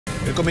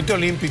El Comité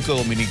Olímpico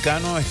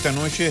Dominicano esta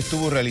noche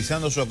estuvo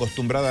realizando su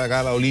acostumbrada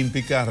Gala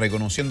Olímpica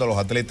reconociendo a los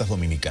atletas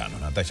dominicanos.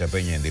 Natacha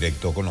Peña en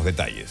directo con los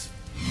detalles.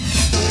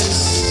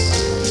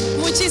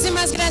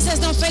 Muchísimas gracias,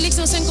 don Félix.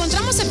 Nos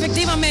encontramos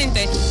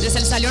efectivamente desde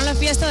el Salón La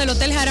Fiesta del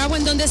Hotel Jaragua,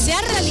 en donde se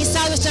ha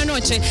realizado esta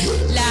noche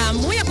la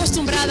muy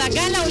acostumbrada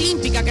Gala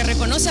Olímpica que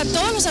reconoce a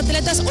todos los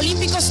atletas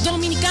olímpicos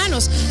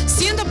dominicanos,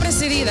 siendo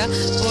presidida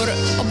por,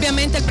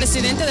 obviamente, el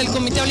presidente del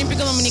Comité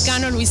Olímpico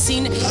Dominicano,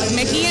 Luisín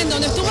Mejía, en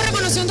donde estuvo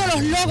reconociendo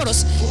los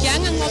logros que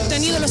han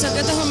obtenido los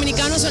atletas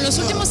dominicanos en los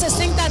últimos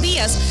 60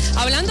 días,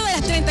 hablando de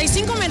las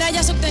 35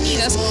 medallas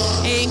obtenidas,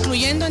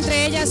 incluyendo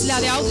entre ellas la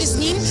de Audis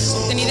Nin,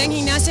 obtenida en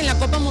gimnasia en la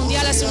Copa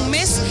Mundial hace un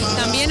mes,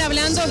 también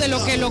hablando de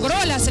lo que logró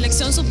la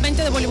selección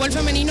sub-20 de voleibol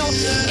femenino,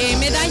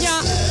 medalla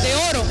de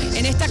oro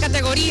en esta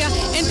categoría,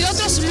 entre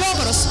otros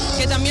logros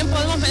que también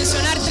podemos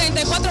mencionar,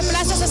 34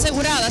 plazas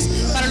aseguradas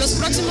para los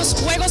próximos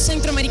Juegos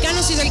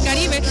Centroamericanos y del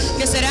Caribe,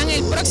 que serán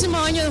el próximo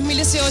año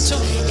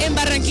 2018 en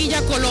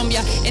Barranquilla,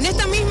 Colombia. En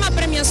esta misma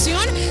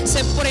premiación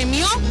se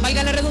premió,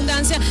 valga la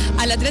redundancia,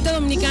 al atleta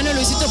dominicano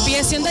Luisito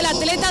Pie, siendo el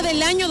atleta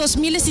del año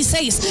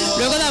 2016,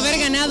 luego de haber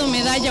ganado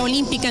medalla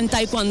olímpica en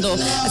Taekwondo.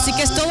 Así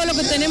que es todo lo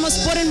que tenemos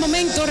por el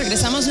momento.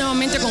 Regresamos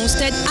nuevamente con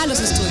usted a los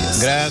estudios.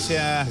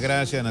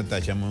 Gracias,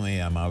 Natacha, muy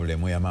amable,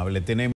 muy amable. Tenemos